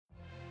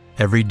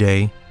Every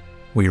day,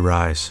 we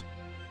rise,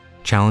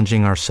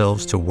 challenging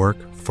ourselves to work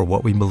for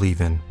what we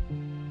believe in.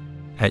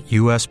 At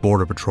U.S.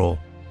 Border Patrol,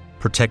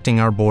 protecting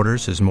our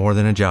borders is more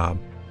than a job.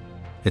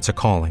 It's a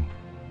calling.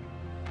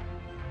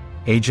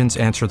 Agents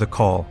answer the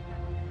call,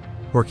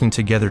 working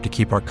together to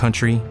keep our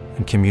country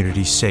and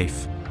communities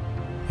safe.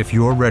 If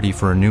you're ready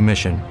for a new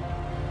mission,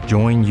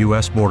 join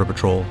U.S. Border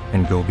Patrol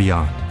and go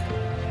beyond.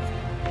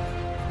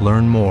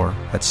 Learn more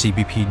at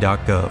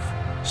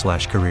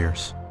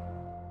cbp.gov/careers.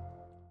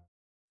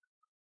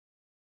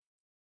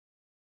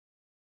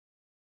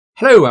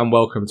 Hello and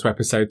welcome to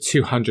episode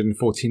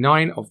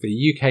 249 of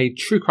the UK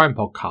True Crime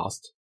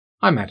Podcast.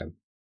 I'm Adam.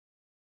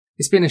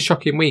 It's been a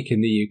shocking week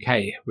in the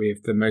UK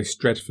with the most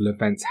dreadful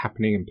events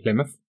happening in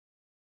Plymouth.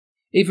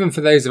 Even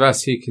for those of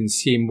us who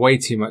consume way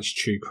too much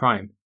true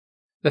crime,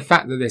 the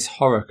fact that this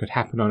horror could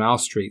happen on our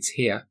streets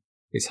here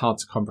is hard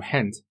to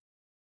comprehend.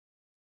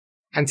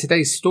 And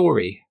today's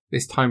story,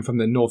 this time from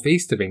the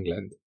northeast of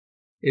England,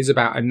 is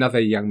about another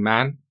young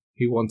man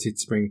who wanted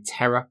to bring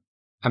terror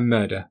and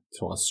murder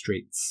to our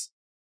streets.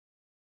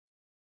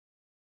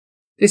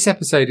 This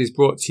episode is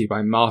brought to you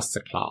by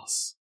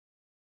Masterclass.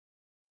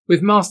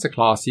 With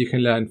Masterclass, you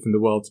can learn from the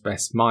world's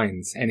best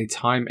minds,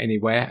 anytime,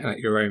 anywhere, and at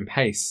your own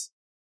pace.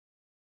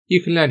 You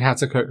can learn how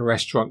to cook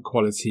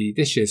restaurant-quality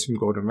dishes from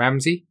Gordon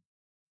Ramsay,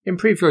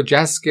 improve your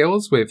jazz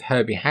skills with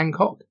Herbie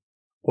Hancock,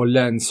 or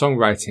learn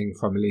songwriting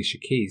from Alicia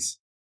Keys.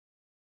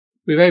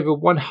 With over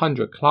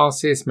 100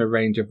 classes from a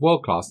range of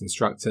world-class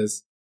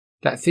instructors,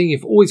 that thing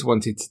you've always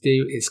wanted to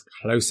do is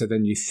closer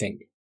than you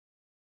think.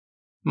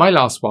 My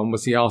last one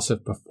was the art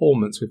of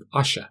performance with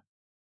Usher.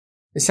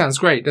 It sounds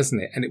great,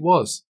 doesn't it? And it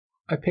was.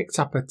 I picked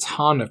up a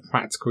ton of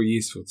practical,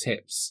 useful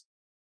tips.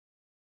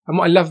 And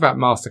what I love about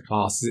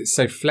Masterclass is it's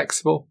so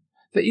flexible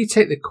that you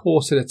take the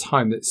course at a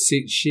time that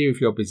suits you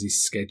with your busy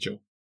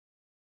schedule.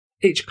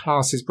 Each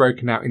class is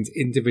broken out into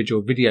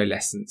individual video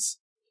lessons,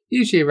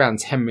 usually around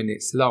 10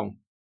 minutes long.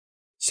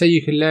 So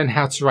you can learn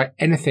how to write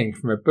anything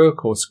from a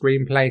book or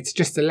screenplay to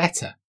just a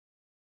letter.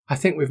 I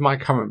think with my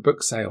current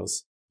book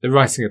sales, the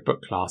writing a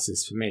book class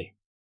is for me.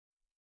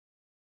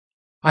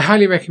 I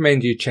highly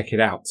recommend you check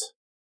it out.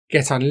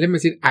 Get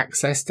unlimited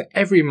access to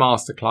every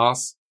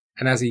masterclass,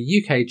 and as a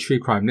UK True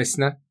Crime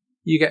listener,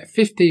 you get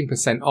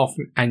 15% off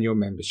an annual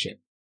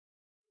membership.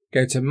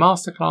 Go to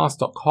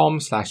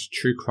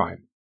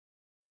masterclass.com/truecrime.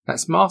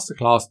 That's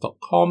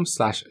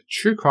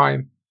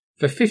masterclass.com/truecrime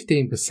for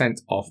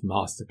 15% off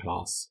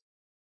Masterclass.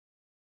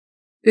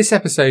 This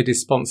episode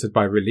is sponsored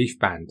by Relief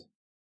Band.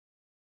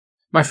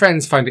 My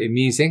friends find it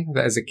amusing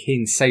that as a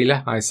keen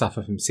sailor I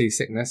suffer from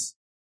seasickness,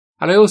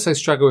 and I also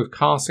struggle with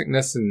car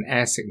sickness and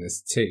air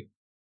sickness too.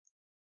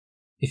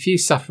 If you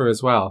suffer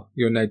as well,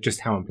 you'll know just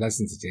how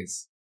unpleasant it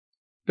is.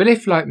 But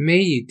if, like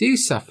me, you do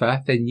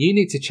suffer, then you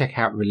need to check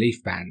out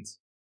Relief Band.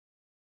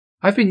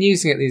 I've been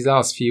using it these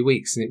last few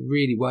weeks and it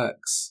really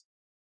works.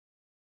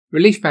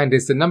 Relief Band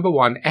is the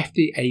 #1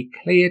 FDA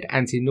cleared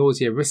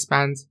anti-nausea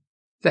wristband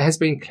that has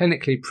been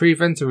clinically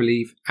proven to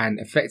relieve and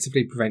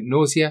effectively prevent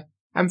nausea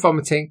and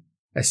vomiting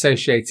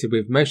associated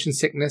with motion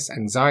sickness,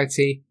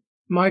 anxiety,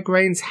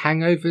 migraines,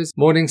 hangovers,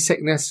 morning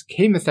sickness,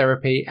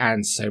 chemotherapy,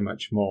 and so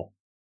much more.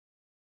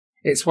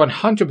 It's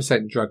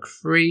 100%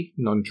 drug-free,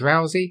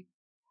 non-drowsy,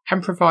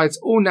 and provides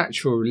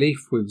all-natural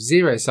relief with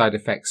zero side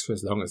effects for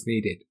as long as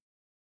needed.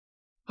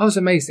 I was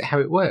amazed at how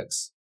it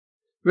works.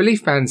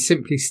 Relief Band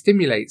simply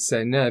stimulates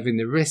a nerve in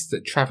the wrist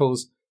that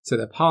travels to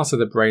the part of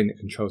the brain that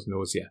controls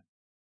nausea.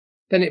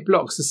 Then it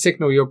blocks the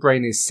signal your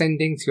brain is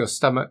sending to your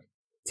stomach,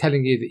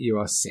 telling you that you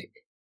are sick.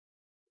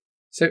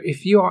 So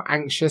if you are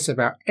anxious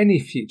about any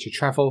future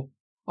travel,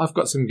 I've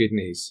got some good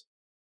news.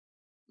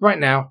 Right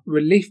now,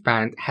 Relief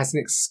Band has an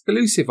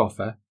exclusive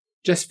offer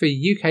just for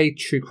UK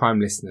True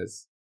Crime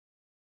listeners.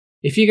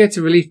 If you go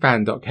to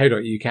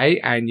reliefband.co.uk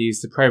and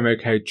use the promo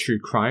code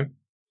TrueCrime,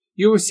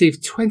 you'll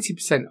receive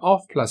 20%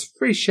 off plus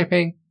free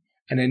shipping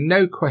and a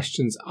no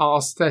questions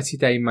asked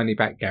 30-day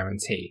money-back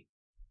guarantee.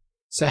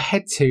 So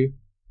head to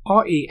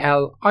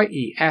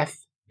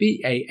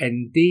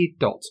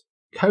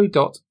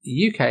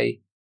reliefband.co.uk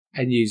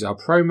and use our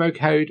promo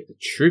code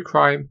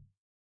TrueCrime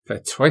for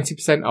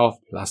 20% off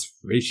plus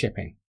free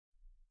shipping.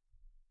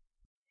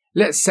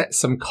 Let's set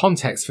some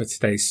context for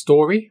today's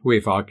story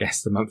with our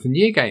Guest of the Month and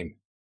Year game.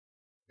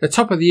 The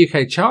top of the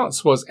UK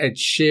charts was Ed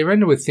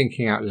Sheeran with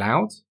Thinking Out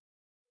Loud.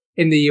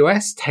 In the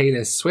US,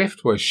 Taylor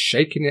Swift was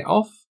Shaking It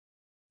Off.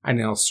 And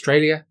in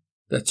Australia,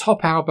 the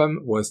top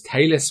album was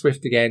Taylor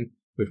Swift again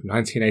with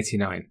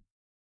 1989.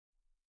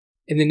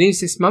 In the news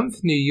this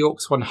month, New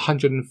York's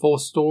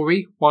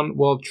 104-story One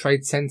World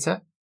Trade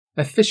Center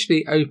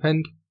officially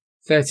opened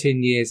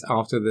 13 years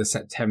after the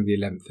September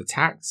 11th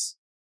attacks.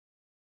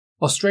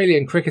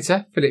 Australian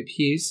cricketer Philip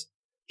Hughes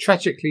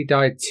tragically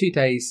died 2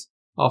 days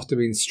after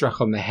being struck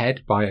on the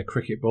head by a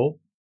cricket ball.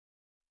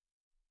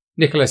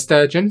 Nicola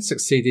Sturgeon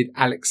succeeded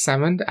Alex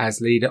Salmond as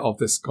leader of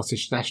the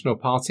Scottish National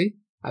Party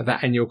at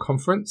that annual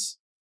conference.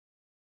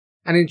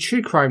 And in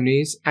true crime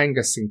news,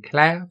 Angus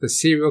Sinclair, the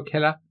serial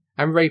killer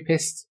and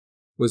rapist,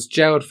 was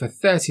jailed for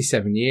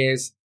 37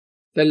 years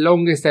the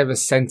longest ever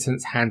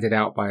sentence handed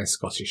out by a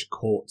Scottish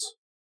court.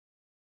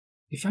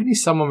 If only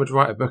someone would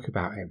write a book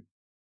about him.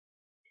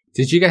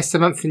 Did you guess the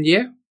month and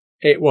year?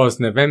 It was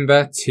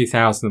November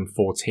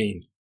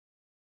 2014.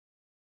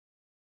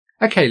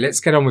 Okay, let's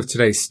get on with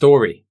today's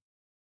story.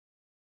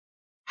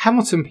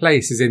 Hamilton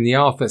Place is in the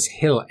Arthur's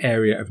Hill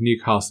area of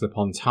Newcastle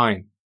upon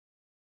Tyne.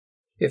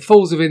 It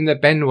falls within the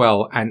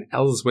Benwell and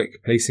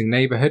Elswick policing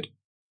neighbourhood,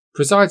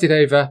 presided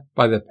over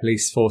by the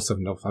police force of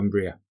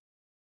Northumbria.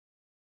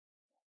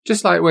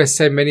 Just like where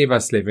so many of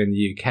us live in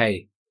the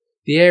UK,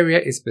 the area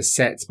is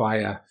beset by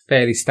a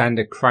fairly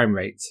standard crime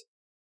rate,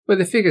 where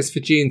the figures for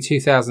June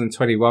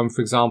 2021,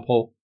 for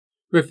example,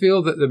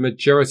 reveal that the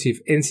majority of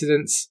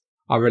incidents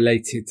are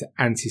related to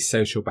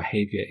antisocial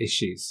behaviour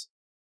issues.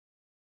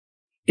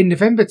 In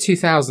November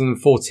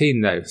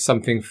 2014, though,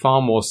 something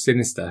far more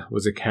sinister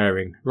was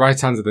occurring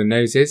right under the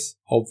noses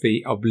of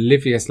the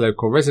oblivious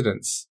local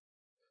residents.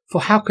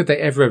 For how could they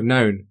ever have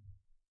known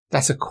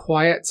that a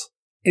quiet,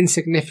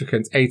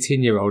 insignificant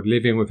 18-year-old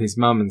living with his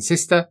mum and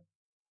sister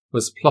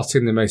was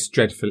plotting the most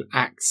dreadful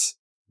acts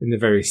in the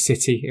very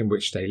city in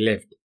which they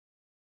lived?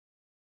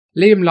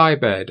 Liam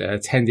Liburd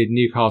attended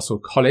Newcastle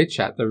College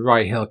at the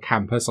Rye Hill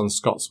campus on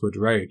Scotswood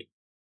Road.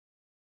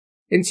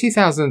 In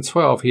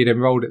 2012, he had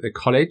enrolled at the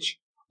college,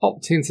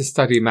 opting to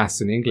study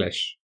maths and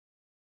English.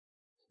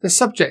 The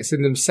subjects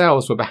in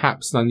themselves were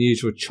perhaps an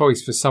unusual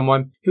choice for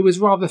someone who was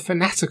rather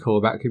fanatical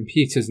about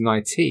computers and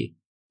IT,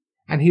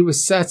 and he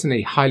was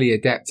certainly highly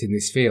adept in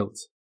this field.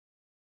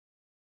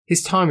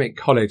 His time at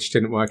college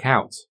didn't work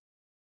out.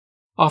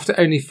 After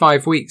only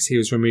 5 weeks, he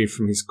was removed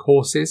from his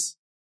courses,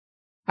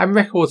 and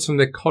records from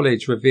the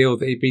college revealed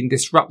that he'd been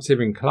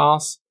disruptive in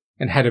class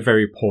and had a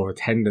very poor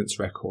attendance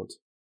record.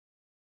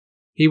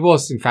 He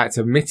was, in fact,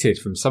 omitted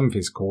from some of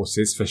his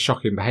courses for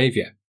shocking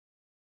behaviour.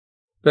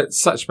 But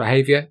such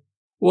behaviour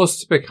was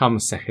to become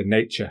second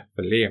nature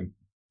for Liam.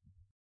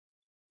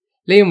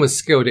 Liam was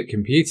skilled at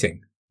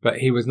computing, but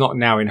he was not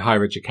now in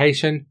higher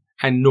education,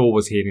 and nor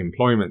was he in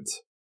employment.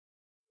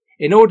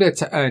 In order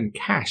to earn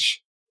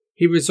cash,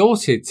 he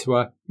resorted to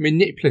a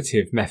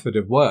manipulative method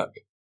of work.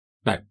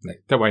 No,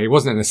 don't worry, he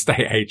wasn't an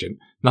estate agent,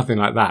 nothing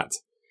like that.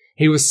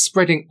 He was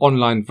spreading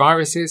online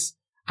viruses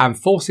and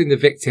forcing the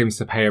victims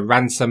to pay a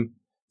ransom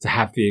to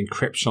have the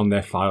encryption on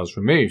their files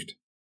removed.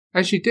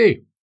 As you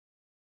do.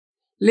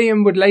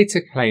 Liam would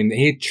later claim that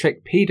he had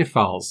tricked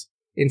paedophiles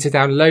into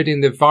downloading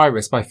the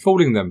virus by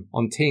fooling them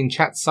on teen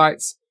chat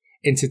sites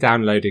into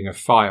downloading a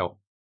file.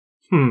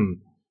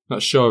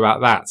 Not sure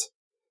about that.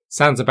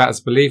 Sounds about as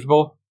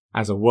believable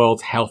as a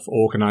World Health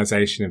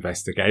Organization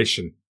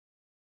investigation.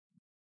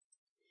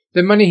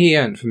 The money he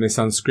earned from this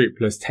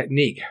unscrupulous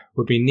technique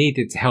would be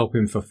needed to help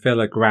him fulfill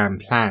a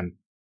grand plan,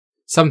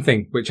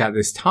 something which at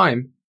this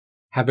time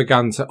had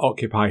begun to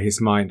occupy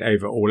his mind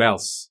over all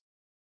else.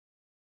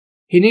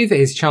 He knew that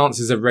his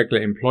chances of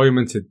regular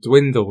employment had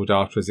dwindled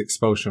after his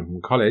expulsion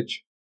from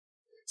college,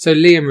 so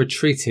Liam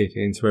retreated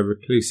into a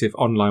reclusive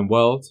online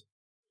world,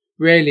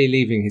 rarely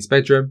leaving his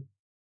bedroom,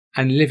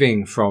 and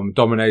living from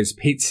Domino's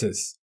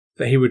pizzas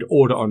that he would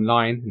order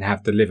online and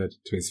have delivered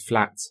to his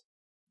flat.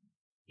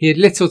 He had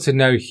little to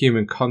no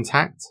human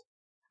contact,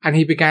 and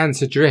he began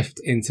to drift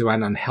into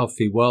an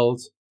unhealthy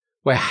world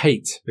where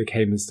hate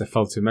became his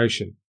default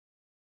emotion.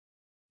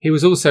 He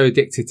was also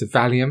addicted to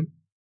Valium,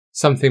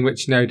 something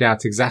which no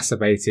doubt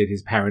exacerbated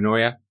his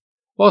paranoia,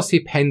 whilst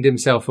he penned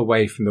himself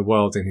away from the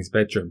world in his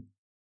bedroom.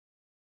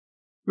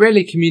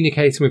 Rarely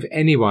communicating with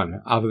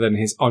anyone other than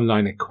his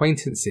online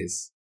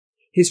acquaintances,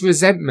 his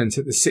resentment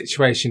at the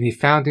situation he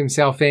found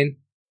himself in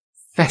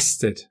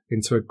festered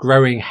into a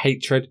growing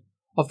hatred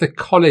of the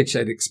college that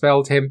had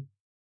expelled him,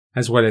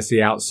 as well as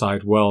the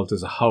outside world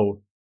as a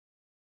whole.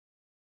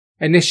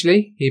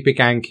 Initially, he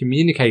began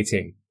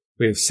communicating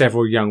with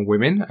several young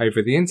women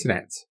over the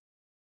internet.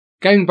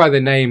 Going by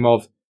the name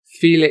of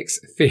Felix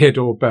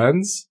Theodore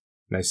Burns,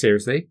 no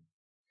seriously,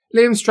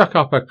 Liam struck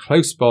up a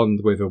close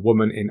bond with a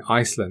woman in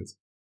Iceland.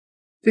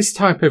 This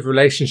type of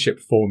relationship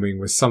forming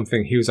was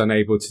something he was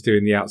unable to do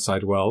in the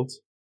outside world,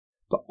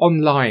 but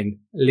online,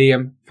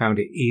 Liam found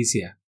it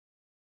easier.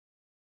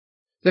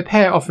 The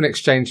pair often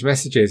exchanged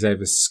messages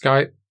over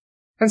Skype,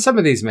 and some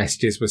of these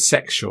messages were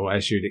sexual,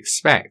 as you'd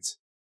expect.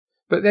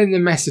 But then the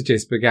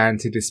messages began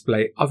to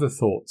display other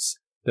thoughts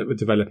that were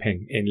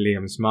developing in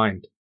Liam's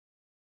mind.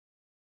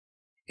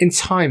 In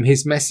time,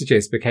 his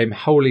messages became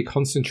wholly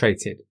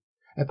concentrated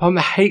upon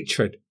the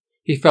hatred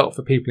he felt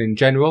for people in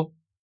general,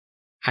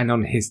 and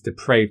on his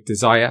depraved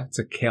desire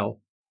to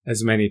kill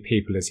as many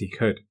people as he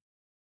could.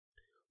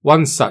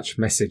 One such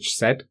message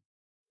said,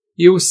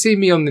 "You will see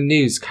me on the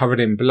news covered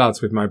in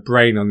blood with my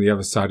brain on the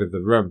other side of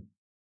the room."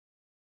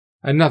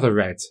 Another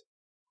read,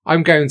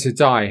 "I'm going to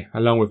die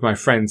along with my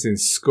friends in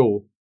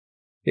school.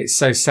 It's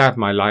so sad,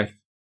 my life.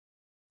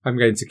 I'm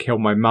going to kill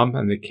my mum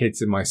and the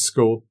kids in my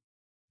school.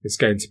 It's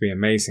going to be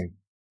amazing."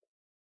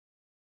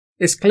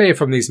 It's clear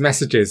from these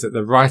messages that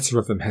the writer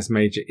of them has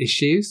major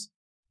issues,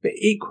 but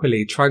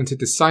equally trying to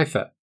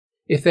decipher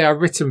if they are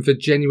written for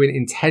genuine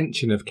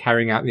intention of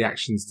carrying out the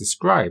actions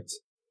described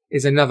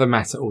is another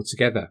matter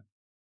altogether.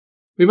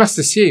 We must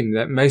assume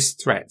that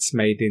most threats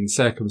made in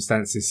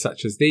circumstances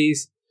such as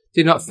these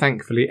do not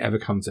thankfully ever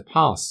come to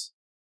pass.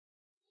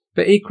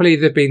 But equally,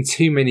 there have been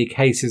too many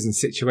cases and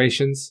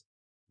situations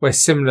where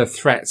similar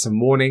threats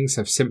and warnings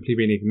have simply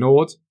been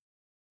ignored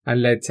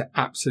and led to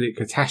absolute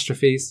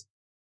catastrophes,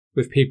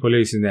 with people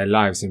losing their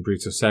lives in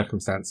brutal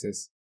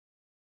circumstances.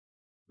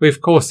 We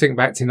of course think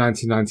back to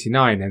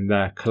 1999 and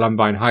the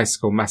Columbine High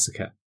School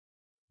massacre,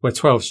 where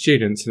 12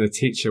 students and a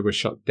teacher were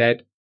shot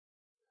dead,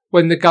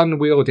 when the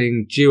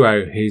gun-wielding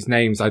duo, whose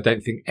names I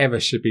don't think ever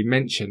should be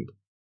mentioned,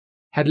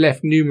 had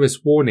left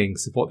numerous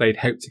warnings of what they'd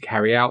hoped to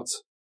carry out,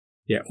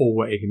 yet all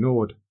were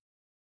ignored.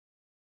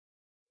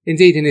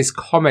 Indeed, in his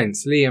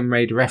comments, Liam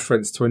made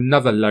reference to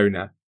another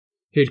loner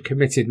who'd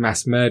committed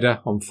mass murder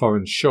on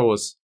foreign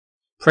shores,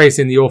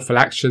 praising the awful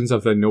actions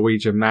of the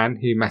Norwegian man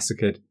who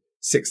massacred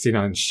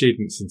 69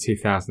 students in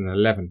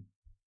 2011.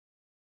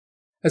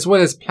 As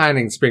well as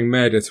planning to bring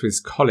murder to his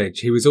college,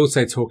 he was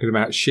also talking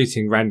about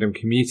shooting random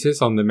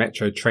commuters on the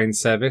metro train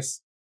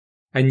service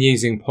and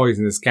using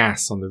poisonous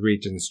gas on the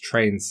region's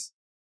trains.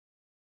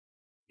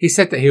 He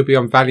said that he would be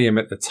on Valium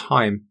at the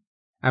time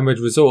and would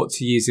resort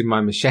to using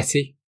my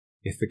machete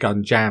if the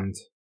gun jammed.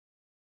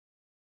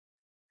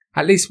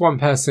 At least one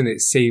person,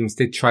 it seems,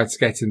 did try to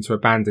get him to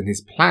abandon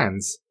his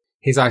plans.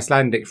 His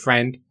Icelandic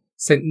friend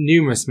sent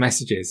numerous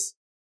messages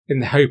in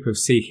the hope of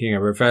seeking a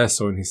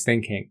reversal in his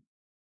thinking.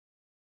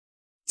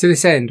 To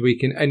this end, we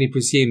can only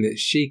presume that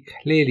she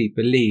clearly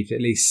believed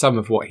at least some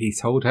of what he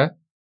told her,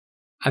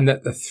 and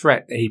that the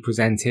threat that he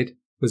presented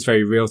was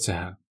very real to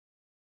her.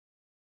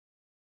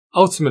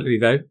 Ultimately,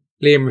 though,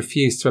 Liam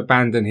refused to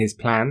abandon his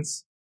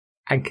plans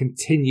and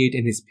continued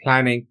in his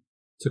planning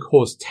to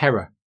cause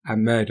terror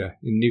and murder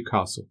in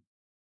Newcastle.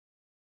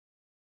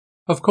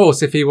 Of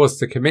course, if he was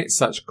to commit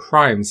such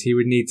crimes, he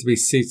would need to be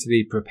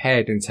suitably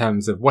prepared in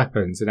terms of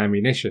weapons and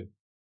ammunition.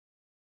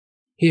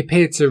 He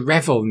appeared to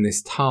revel in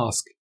this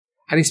task,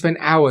 and he spent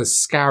hours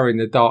scouring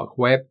the dark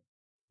web,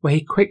 where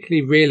he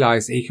quickly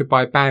realised that he could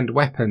buy banned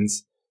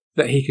weapons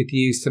that he could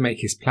use to make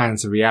his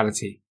plans a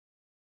reality.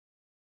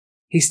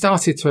 He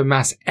started to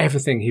amass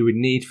everything he would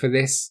need for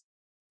this,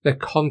 the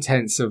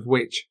contents of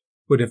which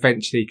would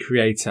eventually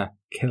create a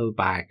kill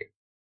bag.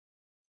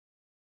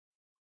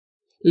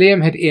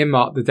 Liam had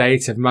earmarked the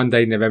date of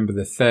Monday, November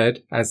the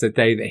 3rd as the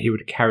day that he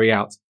would carry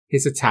out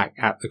his attack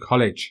at the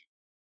college.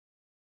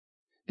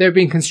 There had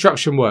been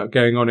construction work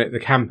going on at the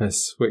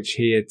campus, which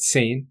he had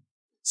seen,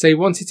 so he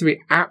wanted to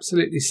be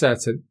absolutely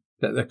certain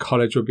that the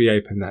college would be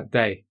open that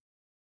day.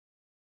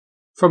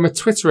 From a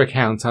Twitter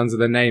account under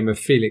the name of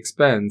Felix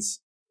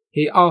Burns,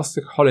 he asked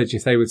the college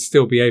if they would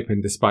still be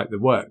open despite the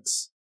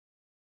works.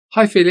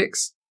 "Hi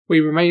Felix, we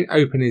remain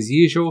open as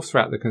usual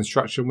throughout the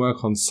construction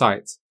work on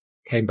site,"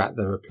 came back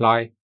the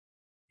reply.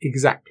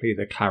 Exactly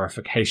the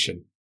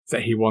clarification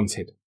that he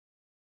wanted.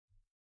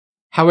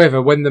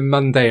 However, when the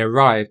Monday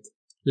arrived,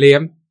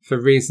 Liam,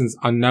 for reasons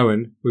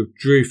unknown,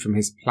 withdrew from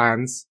his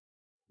plans,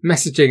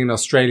 messaging an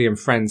Australian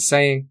friend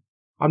saying,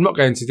 "I'm not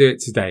going to do it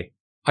today.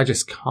 I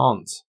just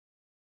can't."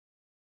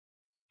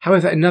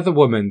 However, another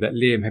woman that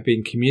Liam had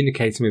been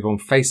communicating with on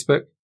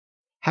Facebook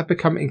had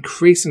become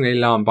increasingly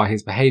alarmed by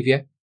his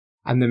behaviour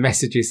and the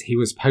messages he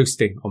was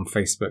posting on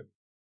Facebook.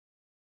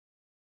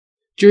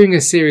 During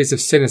a series of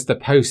sinister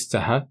posts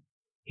to her,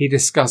 he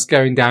discussed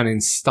going down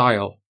in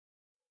style,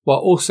 while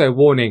also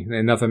warning in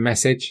another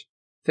message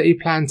that he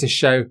planned to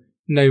show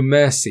no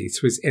mercy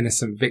to his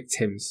innocent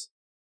victims.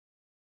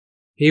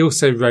 He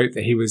also wrote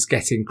that he was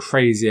getting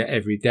crazier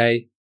every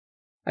day,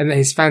 and that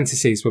his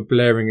fantasies were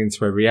blurring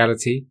into a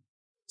reality,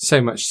 so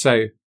much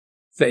so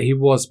that he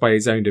was, by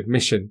his own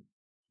admission,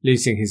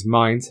 losing his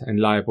mind and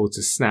liable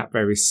to snap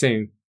very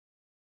soon.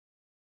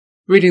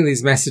 Reading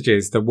these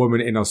messages, the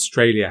woman in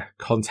Australia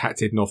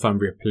contacted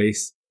Northumbria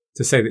Police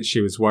to say that she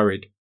was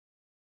worried.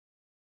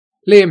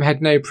 Liam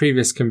had no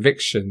previous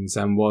convictions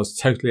and was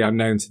totally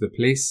unknown to the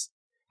police,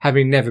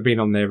 having never been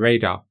on their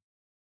radar.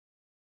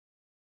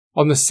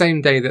 On the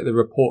same day that the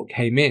report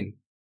came in,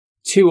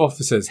 2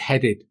 officers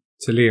headed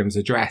to Liam's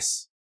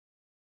address.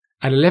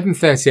 At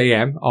 11:30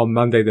 a.m. on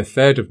Monday the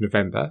 3rd of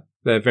November,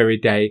 the very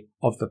day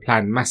of the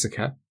planned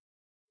massacre,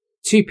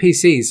 2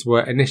 PCs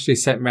were initially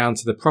sent round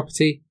to the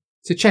property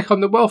to check on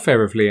the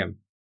welfare of Liam,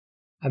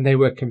 and they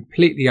were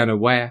completely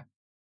unaware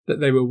that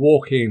they were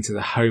walking into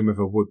the home of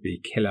a would-be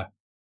killer.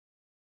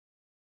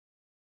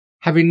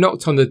 Having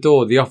knocked on the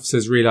door, the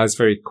officers realised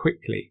very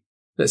quickly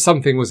that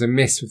something was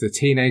amiss with the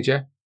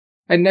teenager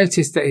and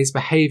noticed that his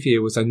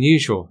behaviour was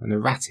unusual and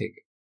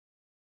erratic.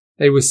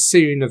 They were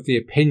soon of the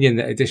opinion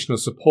that additional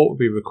support would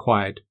be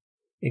required,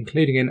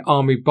 including an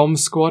army bomb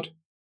squad,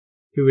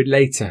 who would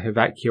later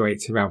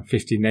evacuate around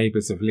 50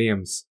 neighbours of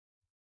Liam's.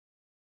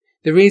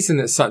 The reason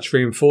that such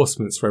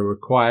reinforcements were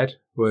required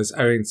was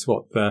owing to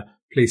what the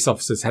police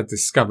officers had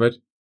discovered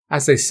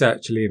as they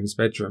searched Liam's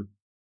bedroom.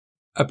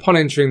 Upon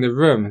entering the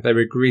room, they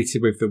were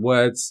greeted with the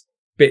words,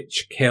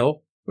 "Bitch,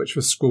 kill," which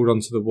was scrawled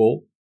onto the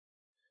wall.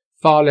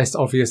 Far less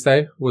obvious,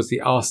 though, was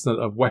the arsenal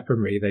of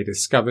weaponry they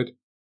discovered,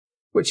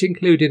 which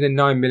included a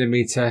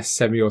 9mm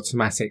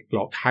semi-automatic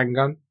Glock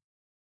handgun,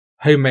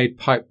 homemade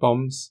pipe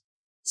bombs,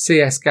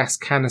 CS gas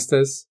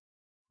canisters,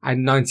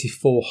 and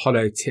 94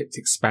 hollow-tipped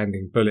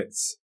expanding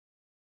bullets.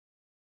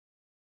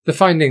 The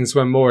findings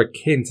were more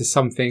akin to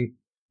something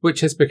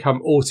which has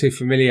become all too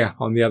familiar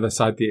on the other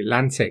side of the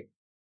Atlantic.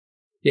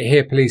 Yet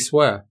here police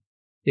were,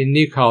 in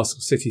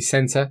Newcastle city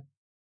centre,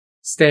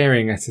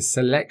 staring at a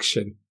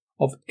selection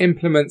of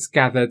implements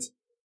gathered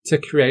to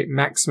create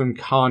maximum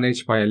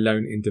carnage by a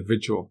lone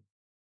individual.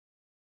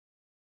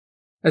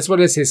 As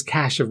well as his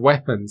cache of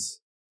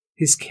weapons,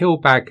 his kill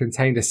bag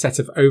contained a set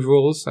of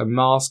overalls, a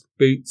mask,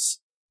 boots,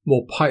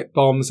 more pipe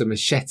bombs, a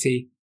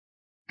machete,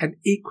 and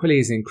equally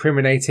as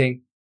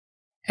incriminating,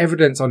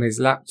 evidence on his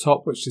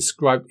laptop which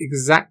described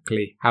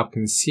exactly how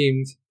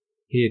consumed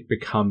he had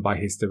become by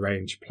his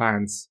deranged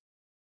plans.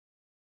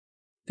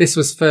 This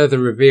was further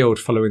revealed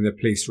following the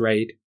police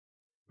raid,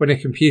 when a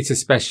computer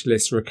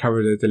specialist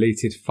recovered a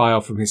deleted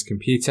file from his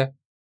computer,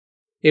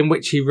 in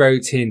which he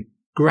wrote in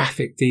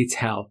graphic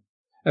detail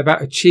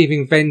about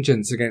achieving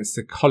vengeance against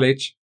the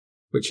college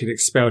which had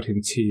expelled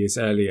him 2 years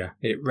earlier.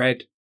 It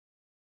read,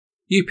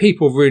 "You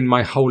people ruined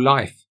my whole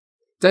life.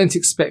 Don't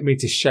expect me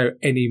to show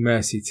any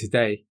mercy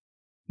today.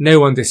 No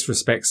one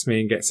disrespects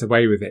me and gets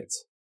away with it.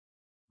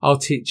 I'll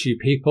teach you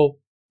people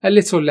a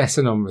little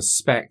lesson on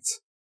respect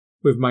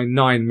with my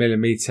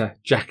 9mm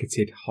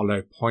jacketed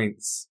hollow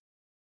points."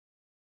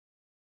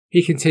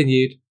 He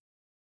continued,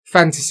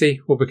 "Fantasy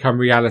will become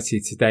reality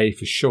today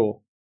for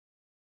sure.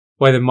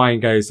 Where the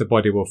mind goes, the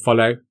body will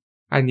follow.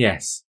 And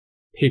yes,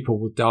 people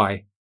will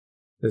die.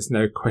 There's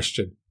no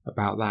question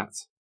about that."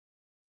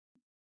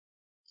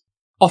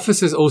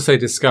 Officers also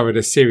discovered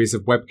a series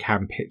of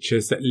webcam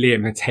pictures that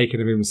Liam had taken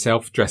of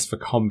himself dressed for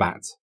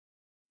combat,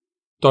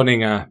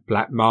 donning a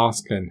black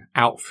mask and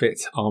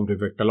outfit armed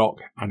with a Glock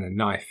and a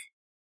knife.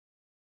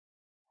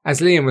 As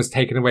Liam was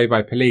taken away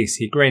by police,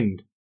 he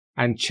grinned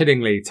and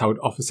chillingly told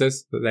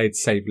officers that they'd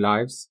saved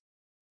lives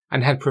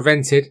and had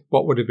prevented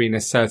what would have been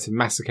a certain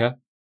massacre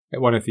at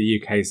one of the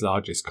UK's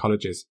largest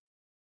colleges.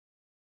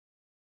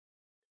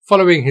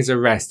 Following his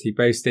arrest, he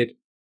boasted,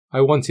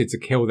 "I wanted to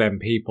kill them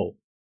people.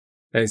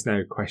 There's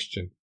no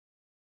question."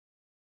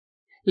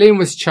 Liam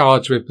was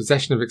charged with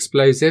possession of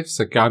explosives,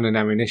 a gun and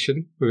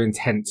ammunition with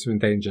intent to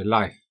endanger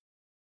life.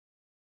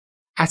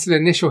 At an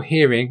initial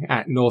hearing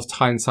at North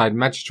Tyneside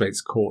Magistrates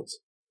Court,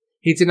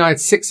 he denied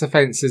 6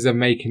 offences of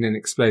making an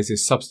explosive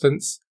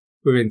substance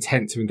with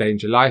intent to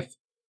endanger life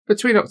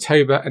between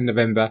October and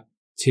November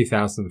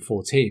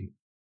 2014.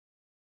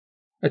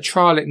 A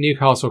trial at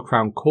Newcastle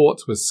Crown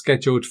Court was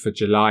scheduled for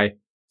July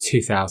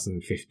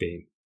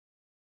 2015.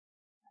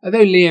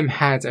 Although Liam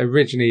had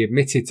originally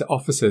admitted to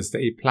officers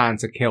that he planned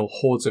to kill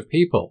hordes of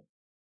people,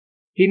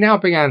 he now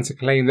began to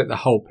claim that the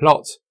whole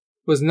plot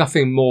was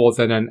nothing more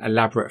than an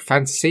elaborate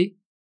fantasy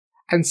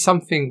and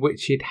something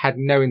which he'd had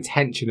no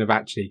intention of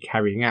actually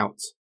carrying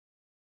out.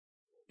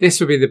 This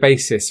would be the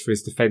basis for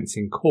his defence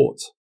in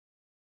court.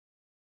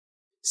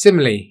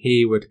 Similarly,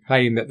 he would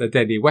claim that the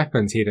deadly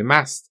weapons he had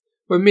amassed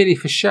were merely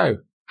for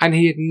show, and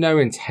he had no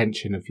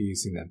intention of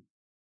using them.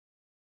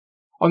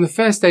 On the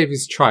first day of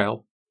his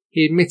trial,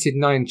 he admitted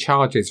 9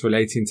 charges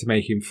relating to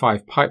making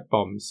 5 pipe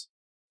bombs,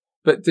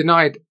 but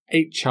denied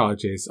 8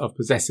 charges of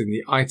possessing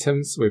the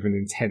items with an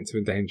intent to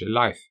endanger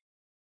life.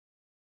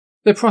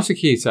 The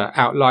prosecutor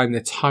outlined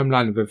the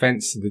timeline of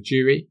events to the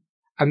jury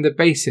and the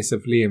basis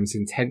of Liam's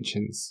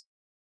intentions.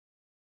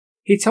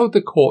 He told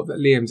the court that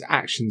Liam's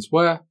actions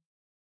were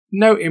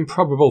no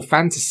improbable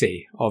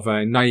fantasy of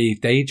a naive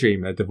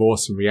daydreamer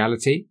divorced from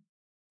reality,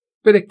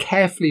 but a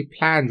carefully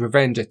planned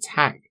revenge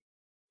attack,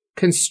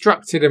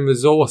 constructed and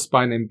resourced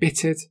by an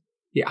embittered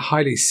yet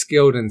highly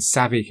skilled and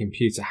savvy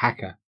computer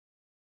hacker.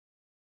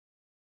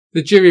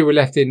 The jury were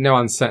left in no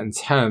uncertain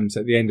terms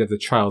at the end of the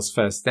trial's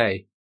first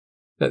day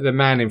that the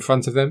man in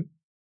front of them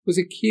was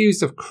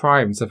accused of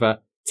crimes of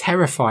a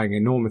terrifying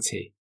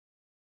enormity.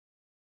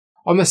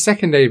 On the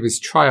second day of his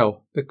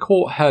trial, the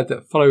court heard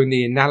that following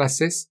the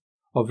analysis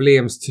of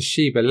Liam's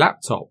Toshiba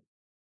laptop,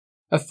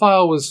 a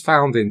file was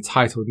found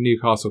entitled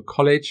Newcastle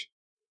College,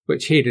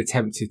 which he had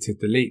attempted to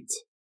delete.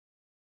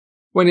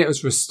 When it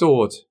was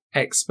restored,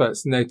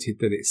 experts noted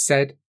that it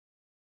said,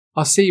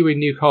 "I'll see you in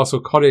Newcastle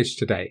College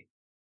today.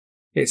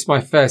 It's my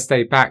first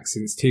day back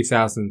since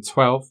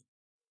 2012,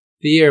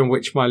 the year in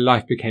which my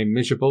life became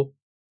miserable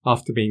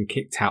after being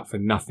kicked out for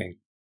nothing.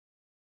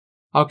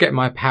 I'll get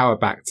my power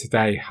back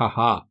today,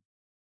 haha.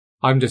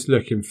 I'm just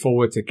looking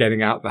forward to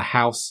getting out of the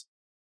house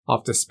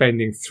after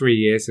spending 3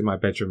 years in my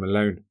bedroom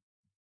alone."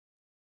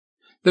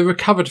 The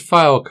recovered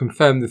file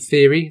confirmed the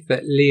theory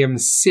that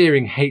Liam's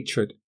searing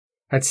hatred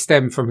had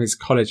stemmed from his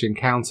college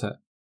encounter,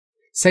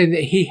 saying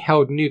that he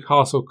held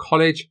Newcastle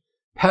College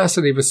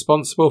personally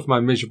responsible for my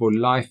miserable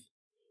life,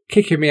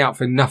 kicking me out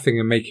for nothing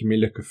and making me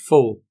look a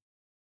fool.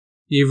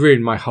 "You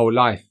ruined my whole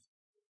life.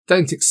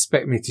 Don't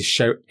expect me to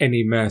show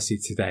any mercy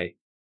today."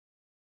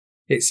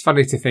 It's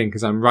funny to think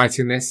as I'm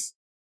writing this,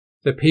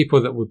 the people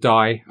that will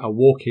die are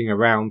walking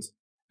around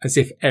as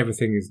if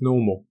everything is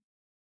normal,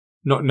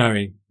 not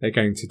knowing they're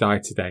going to die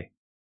today.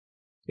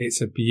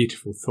 It's a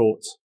beautiful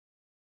thought.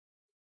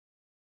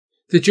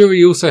 The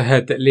jury also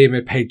heard that Liam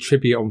had paid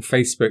tribute on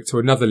Facebook to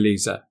another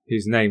loser,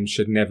 whose name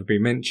should never be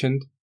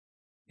mentioned.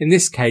 In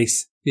this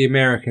case, the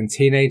American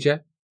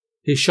teenager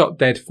who shot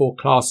dead 4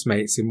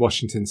 classmates in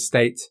Washington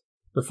state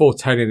before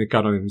turning the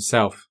gun on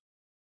himself.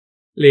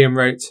 Liam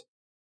wrote,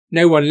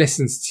 "No one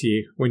listens to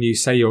you when you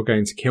say you're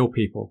going to kill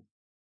people.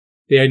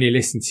 They only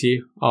listen to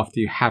you after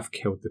you have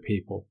killed the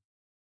people.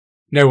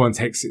 No one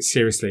takes it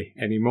seriously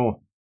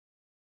anymore."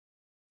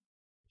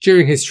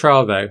 During his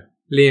trial, though,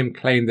 Liam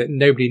claimed that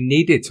nobody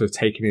needed to have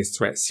taken his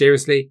threats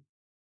seriously,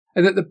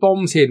 and that the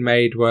bombs he had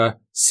made were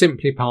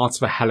simply part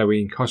of a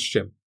Halloween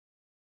costume.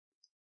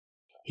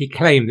 He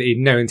claimed that he had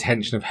no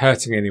intention of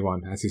hurting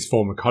anyone at his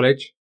former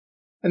college,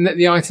 and that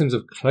the items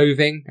of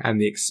clothing and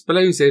the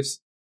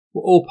explosives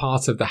were all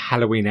part of the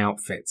Halloween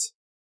outfit.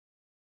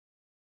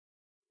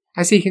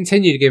 As he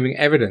continued giving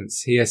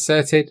evidence, he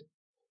asserted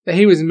that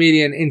he was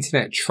merely an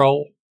internet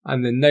troll,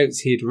 and the notes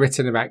he had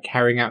written about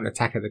carrying out an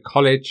attack at the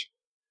college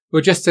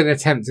were just an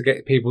attempt to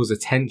get people's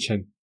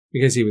attention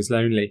because he was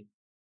lonely.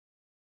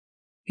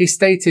 He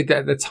stated that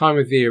at the time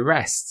of the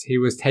arrest, he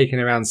was taking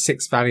around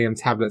 6 Valium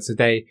tablets a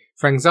day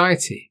for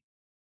anxiety,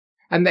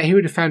 and that he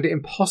would have found it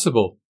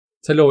impossible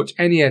to launch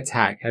any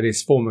attack at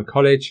his former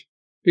college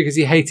because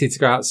he hated to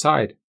go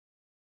outside.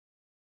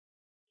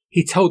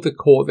 He told the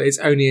court that his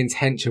only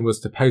intention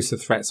was to post the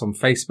threats on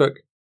Facebook,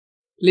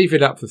 leave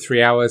it up for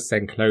 3 hours,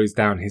 then close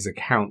down his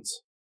account.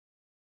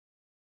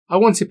 "I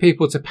wanted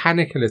people to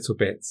panic a little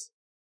bit.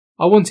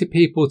 I wanted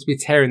people to be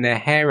tearing their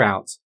hair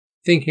out,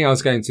 thinking I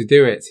was going to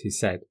do it," he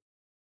said.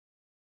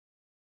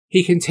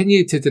 He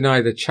continued to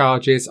deny the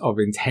charges of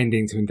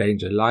intending to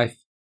endanger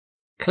life,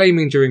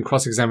 claiming during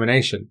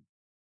cross-examination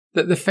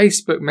that the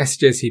Facebook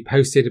messages he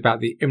posted about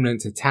the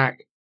imminent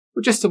attack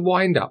were just a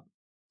wind-up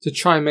to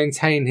try and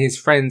maintain his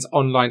friend's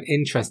online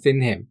interest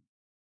in him.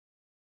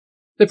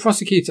 The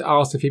prosecutor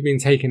asked if he'd been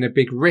taking a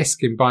big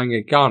risk in buying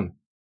a gun,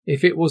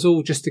 if it was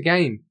all just a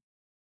game.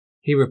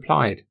 He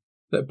replied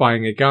that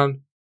buying a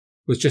gun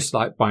was just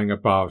like buying a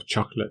bar of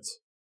chocolate.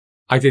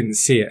 "I didn't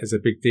see it as a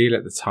big deal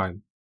at the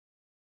time."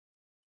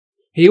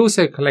 He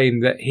also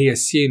claimed that he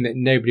assumed that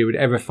nobody would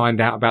ever find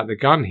out about the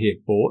gun he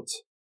had bought,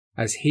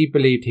 as he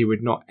believed he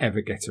would not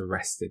ever get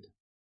arrested.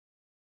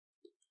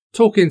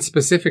 Talking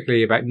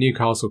specifically about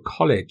Newcastle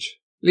College,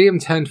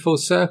 Liam turned full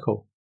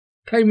circle,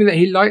 claiming that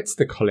he liked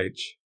the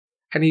college,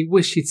 and he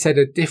wished he'd said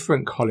a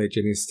different college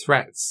in his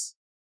threats.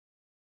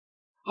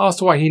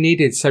 Asked why he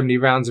needed so many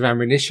rounds of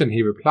ammunition,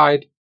 he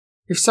replied,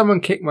 "If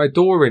someone kicked my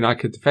door in, I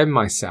could defend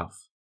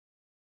myself."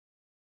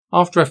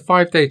 After a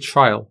 5-day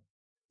trial,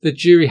 the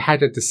jury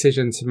had a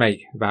decision to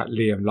make about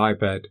Liam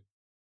Liburd.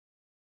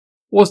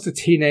 Was the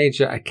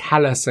teenager a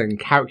callous and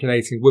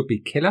calculating would-be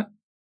killer,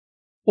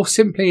 or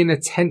simply an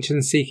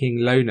attention-seeking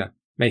loner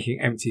making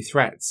empty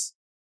threats?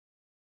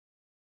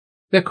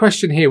 The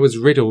question here was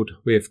riddled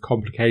with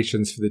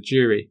complications for the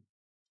jury.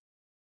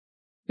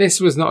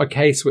 This was not a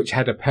case which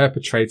had a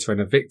perpetrator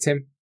and a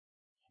victim.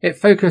 It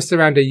focused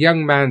around a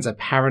young man's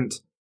apparent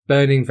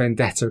burning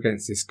vendetta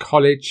against his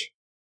college,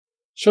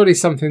 surely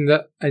something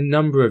that a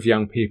number of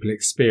young people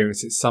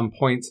experience at some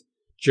point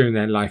during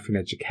their life and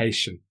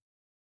education.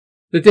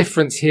 The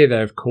difference here,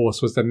 though, of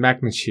course, was the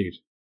magnitude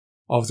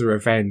of the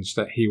revenge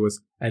that he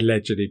was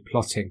allegedly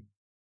plotting.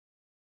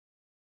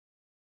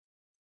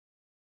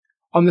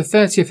 On the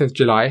 30th of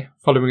July,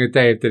 following a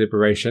day of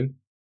deliberation,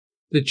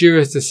 the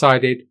jurors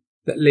decided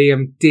that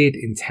Liam did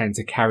intend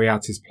to carry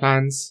out his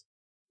plans,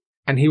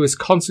 and he was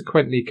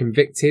consequently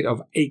convicted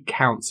of 8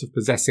 counts of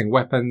possessing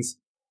weapons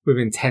with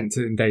intent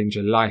to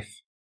endanger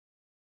life.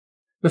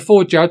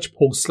 Before Judge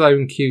Paul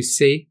Sloan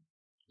QC,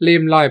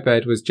 Liam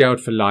Liburd was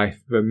jailed for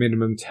life with a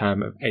minimum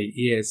term of 8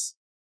 years.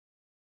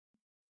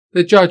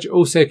 The judge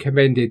also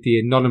commended the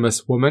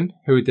anonymous woman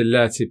who had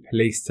alerted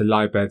police to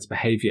Liburd's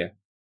behaviour.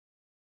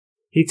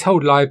 He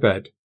told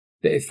Liburd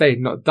that if they had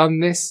not done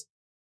this,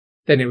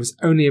 then it was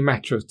only a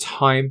matter of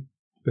time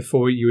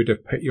before you would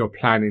have put your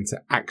plan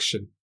into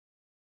action.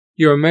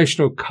 Your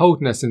emotional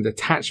coldness and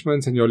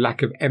detachment and your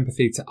lack of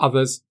empathy to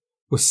others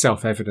was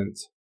self-evident.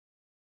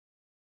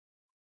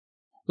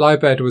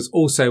 Liburd was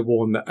also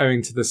warned that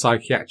owing to the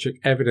psychiatric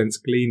evidence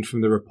gleaned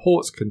from the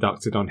reports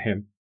conducted on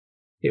him,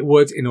 it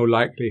would, in all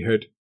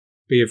likelihood,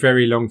 be a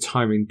very long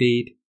time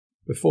indeed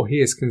before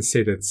he is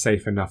considered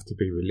safe enough to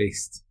be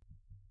released.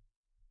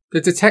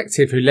 The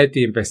detective who led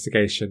the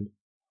investigation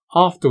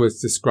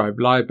afterwards described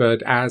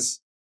Liburd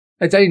as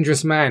a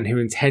dangerous man who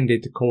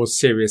intended to cause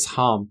serious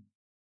harm.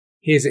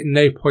 He has at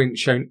no point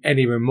shown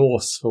any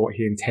remorse for what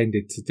he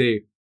intended to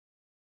do.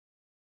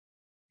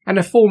 And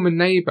a former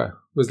neighbour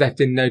was left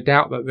in no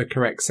doubt that the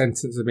correct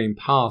sentence had been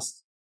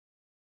passed.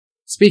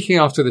 Speaking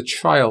after the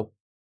trial,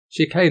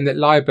 she claimed that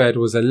Liburd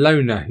was a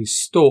loner who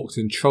stalked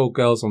and trolled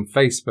girls on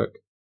Facebook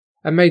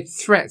and made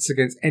threats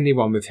against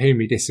anyone with whom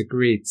he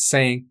disagreed,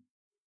 saying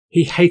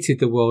he hated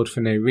the world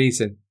for no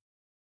reason.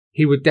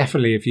 He would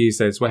definitely have used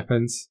those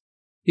weapons.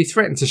 He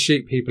threatened to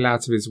shoot people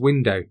out of his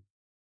window.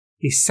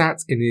 He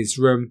sat in his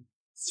room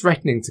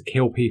threatening to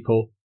kill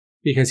people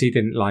because he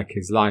didn't like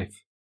his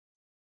life.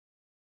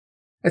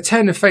 A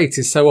turn of fate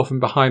is so often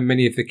behind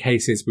many of the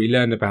cases we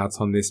learn about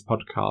on this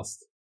podcast.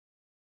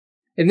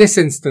 In this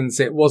instance,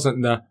 it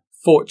wasn't the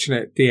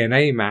fortunate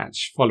DNA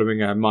match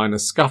following a minor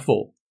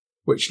scuffle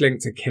which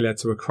linked a killer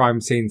to a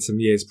crime scene some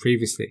years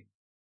previously.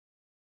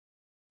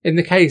 In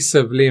the case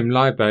of Liam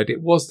Liburd,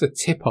 it was the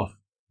tip-off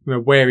from a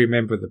wary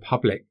member of the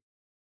public.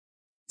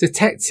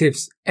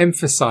 Detectives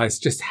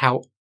emphasised just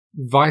how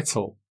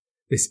vital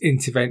this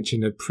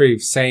intervention had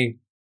proved, saying,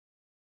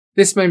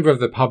 "This member of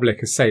the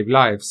public has saved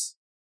lives.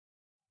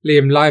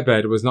 Liam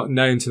Liburd was not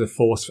known to the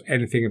force for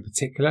anything in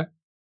particular,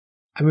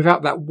 and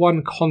without that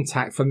one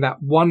contact from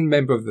that one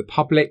member of the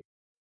public,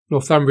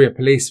 Northumbria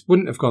Police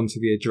wouldn't have gone to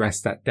the address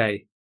that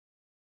day.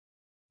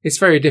 It's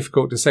very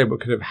difficult to say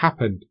what could have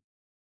happened,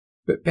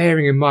 but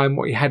bearing in mind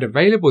what he had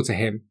available to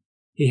him,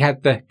 he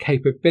had the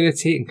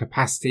capability and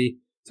capacity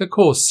to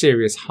cause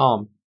serious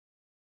harm.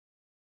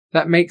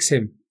 That makes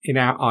him, in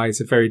our eyes,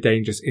 a very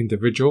dangerous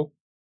individual.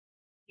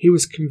 He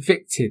was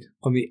convicted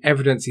on the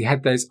evidence he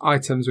had those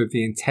items with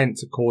the intent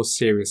to cause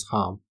serious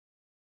harm.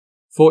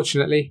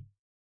 Fortunately,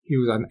 he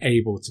was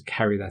unable to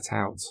carry that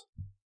out."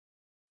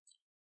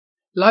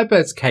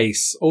 Liburt's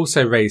case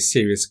also raised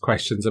serious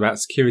questions about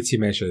security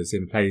measures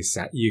in place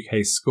at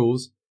UK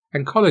schools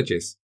and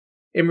colleges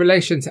in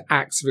relation to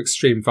acts of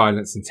extreme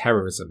violence and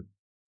terrorism.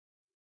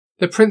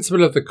 The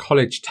principal of the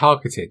college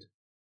targeted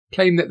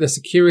claimed that the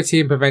security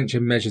and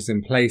prevention measures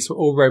in place were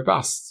all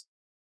robust,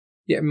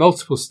 yet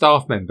multiple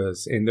staff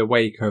members in the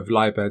wake of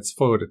Liburt's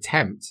foiled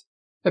attempt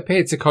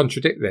appeared to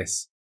contradict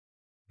this,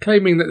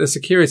 claiming that the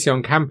security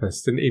on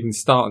campus didn't even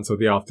start until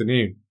the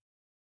afternoon.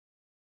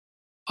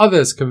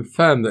 Others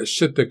confirmed that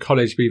should the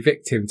college be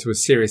victim to a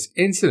serious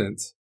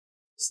incident,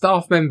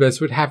 staff members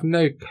would have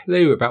no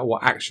clue about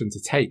what action to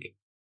take.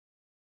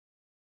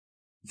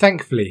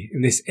 Thankfully,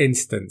 in this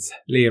instance,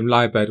 Liam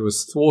Liburd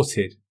was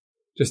thwarted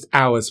just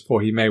hours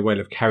before he may well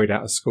have carried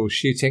out a school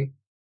shooting,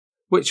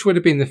 which would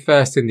have been the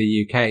first in the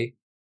UK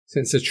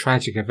since the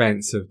tragic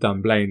events of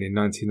Dunblane in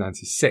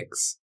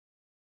 1996.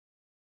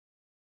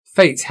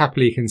 Fate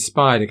happily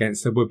conspired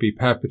against the would-be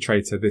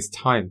perpetrator this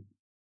time,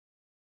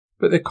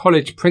 but the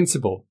college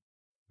principal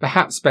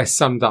perhaps best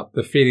summed up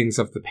the feelings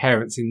of the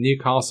parents in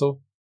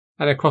Newcastle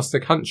and across the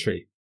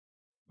country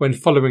when,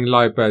 following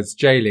Liburt's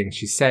jailing,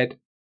 she said,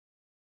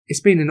 "It's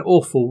been an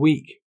awful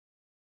week.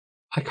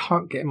 I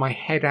can't get my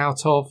head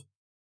out of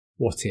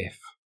what if."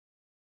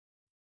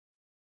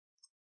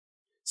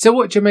 So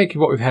what do you make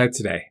of what we've heard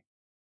today?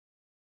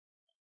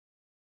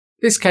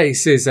 This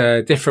case is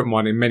a different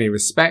one in many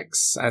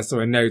respects, as there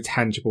are no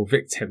tangible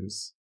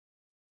victims.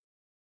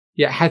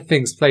 Yet had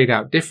things played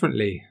out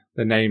differently,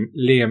 the name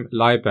Liam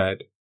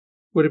Liburd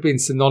would have been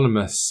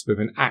synonymous with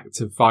an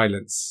act of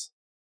violence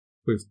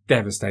with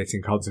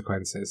devastating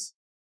consequences.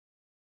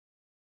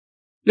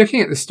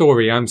 Looking at the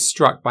story, I'm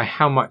struck by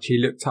how much he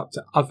looked up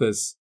to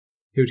others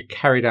who'd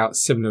carried out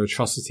similar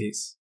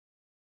atrocities.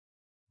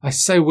 I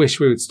so wish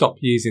we would stop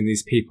using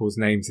these people's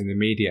names in the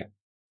media.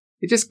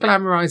 It just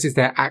glamorises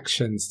their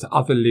actions to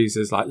other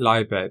losers like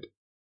Liburd.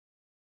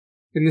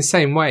 In the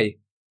same way,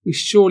 we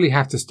surely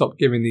have to stop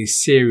giving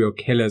these serial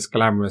killers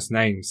glamorous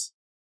names.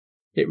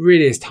 It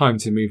really is time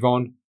to move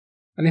on,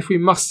 and if we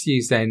must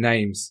use their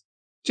names,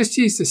 just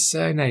use the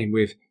surname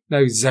with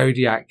no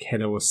Zodiac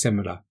killer or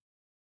similar.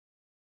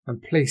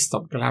 And please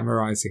stop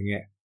glamorising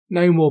it.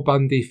 No more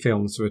Bundy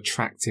films for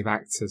attractive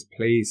actors,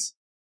 please.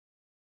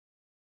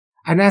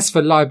 And as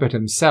for Liburd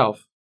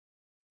himself,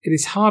 it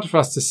is hard for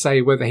us to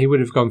say whether he would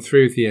have gone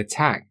through with the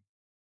attack.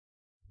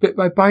 But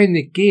by buying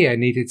the gear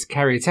needed to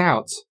carry it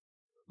out,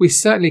 we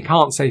certainly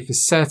can't say for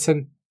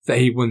certain that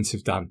he wouldn't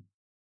have done.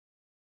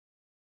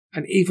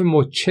 And even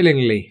more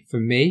chillingly for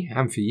me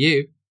and for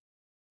you,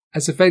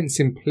 as events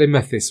in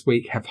Plymouth this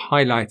week have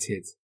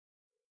highlighted,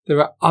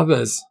 there are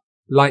others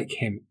like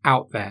him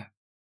out there.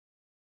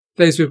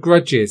 Those with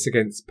grudges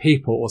against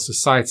people or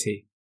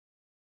society.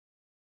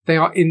 They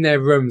are in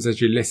their rooms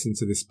as you listen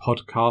to this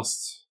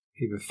podcast,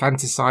 either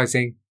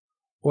fantasizing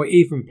or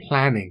even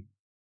planning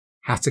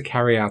how to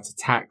carry out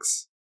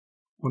attacks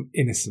on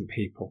innocent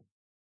people.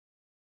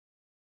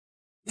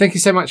 Thank you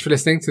so much for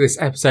listening to this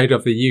episode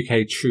of the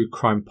UK True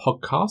Crime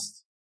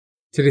Podcast.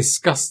 To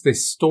discuss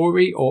this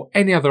story or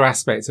any other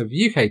aspects of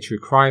UK True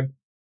Crime,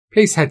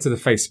 please head to the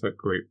Facebook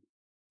group.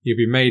 You'll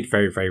be made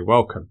very, very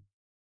welcome.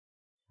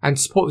 And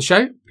to support the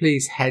show,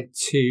 please head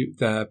to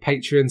the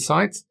Patreon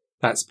site.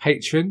 That's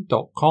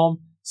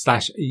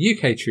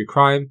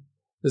patreon.com/UKTrueCrime.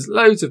 There's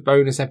loads of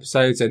bonus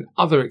episodes and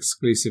other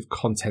exclusive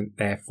content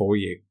there for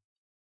you.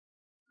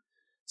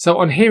 So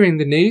on hearing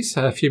the news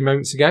a few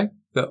moments ago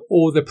that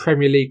all the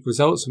Premier League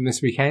results from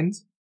this weekend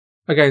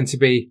are going to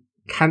be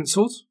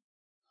cancelled,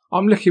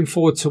 I'm looking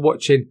forward to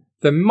watching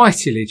the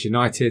mighty Leeds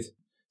United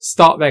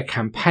start their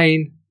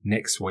campaign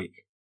next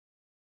week.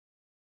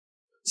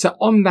 So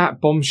on that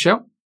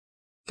bombshell,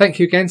 thank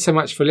you again so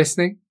much for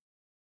listening.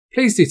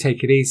 Please do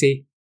take it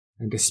easy,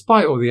 and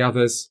despite all the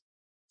others,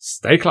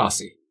 stay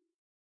classy.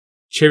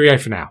 Cheerio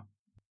for now.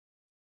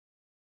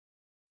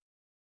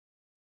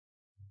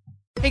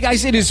 Hey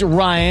guys, it is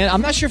Ryan. I'm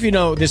not sure if you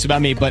know this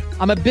about me, but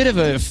I'm a bit of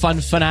a fun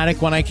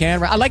fanatic when I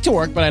can. I like to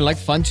work, but I like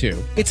fun too.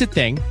 It's a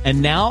thing.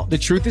 And now the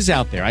truth is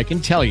out there. I can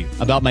tell you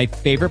about my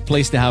favorite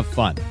place to have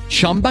fun.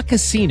 Chumba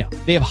Casino.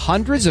 They have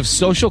hundreds of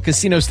social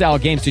casino style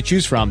games to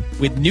choose from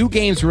with new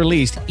games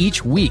released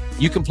each week.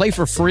 You can play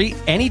for free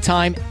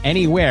anytime,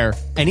 anywhere.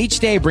 And each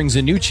day brings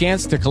a new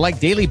chance to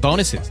collect daily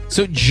bonuses.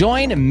 So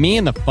join me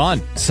in the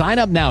fun. Sign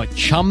up now at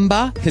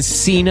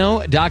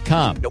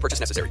ChumbaCasino.com. No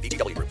purchase necessary.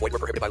 VGW. Void where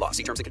prohibited by law.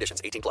 See terms and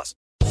conditions. 18+.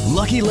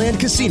 Lucky Land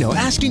Casino,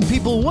 asking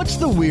people, what's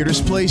the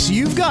weirdest place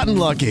you've gotten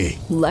lucky?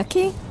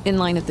 Lucky? In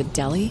line at the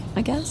deli,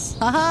 I guess?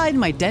 Aha, in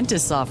my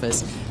dentist's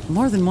office.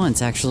 More than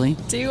once, actually.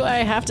 Do I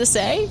have to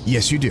say?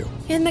 Yes, you do.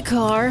 In the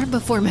car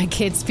before my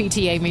kids'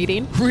 PTA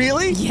meeting.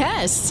 Really?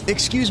 Yes.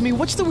 Excuse me,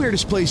 what's the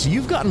weirdest place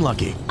you've gotten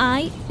lucky?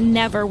 I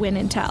never win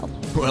and tell.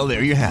 Well,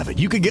 there you have it.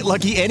 You can get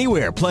lucky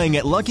anywhere, playing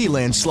at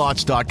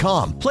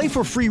LuckyLandSlots.com. Play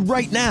for free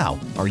right now.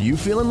 Are you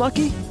feeling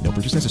lucky? No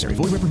purchase necessary.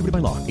 Void where prohibited by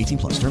law.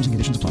 18+. Terms and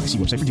conditions apply. See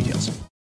website for details.